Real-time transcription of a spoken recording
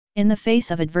In the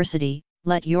face of adversity,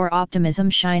 let your optimism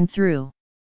shine through.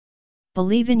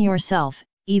 Believe in yourself,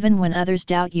 even when others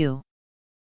doubt you.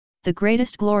 The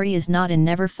greatest glory is not in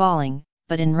never falling,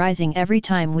 but in rising every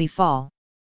time we fall.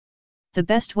 The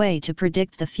best way to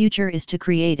predict the future is to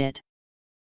create it.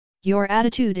 Your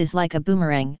attitude is like a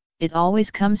boomerang, it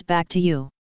always comes back to you.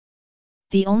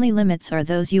 The only limits are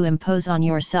those you impose on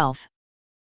yourself.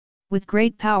 With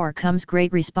great power comes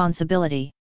great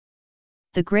responsibility.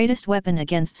 The greatest weapon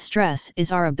against stress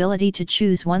is our ability to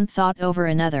choose one thought over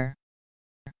another.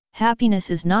 Happiness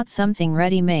is not something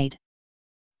ready-made.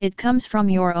 It comes from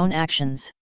your own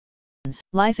actions.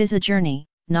 Life is a journey,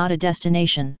 not a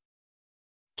destination.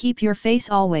 Keep your face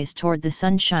always toward the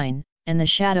sunshine, and the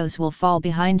shadows will fall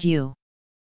behind you.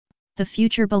 The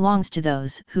future belongs to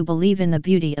those who believe in the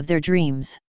beauty of their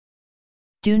dreams.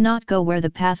 Do not go where the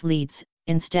path leads,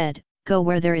 instead, go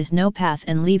where there is no path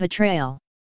and leave a trail.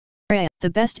 The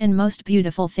best and most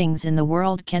beautiful things in the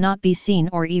world cannot be seen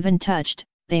or even touched,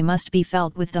 they must be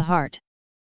felt with the heart.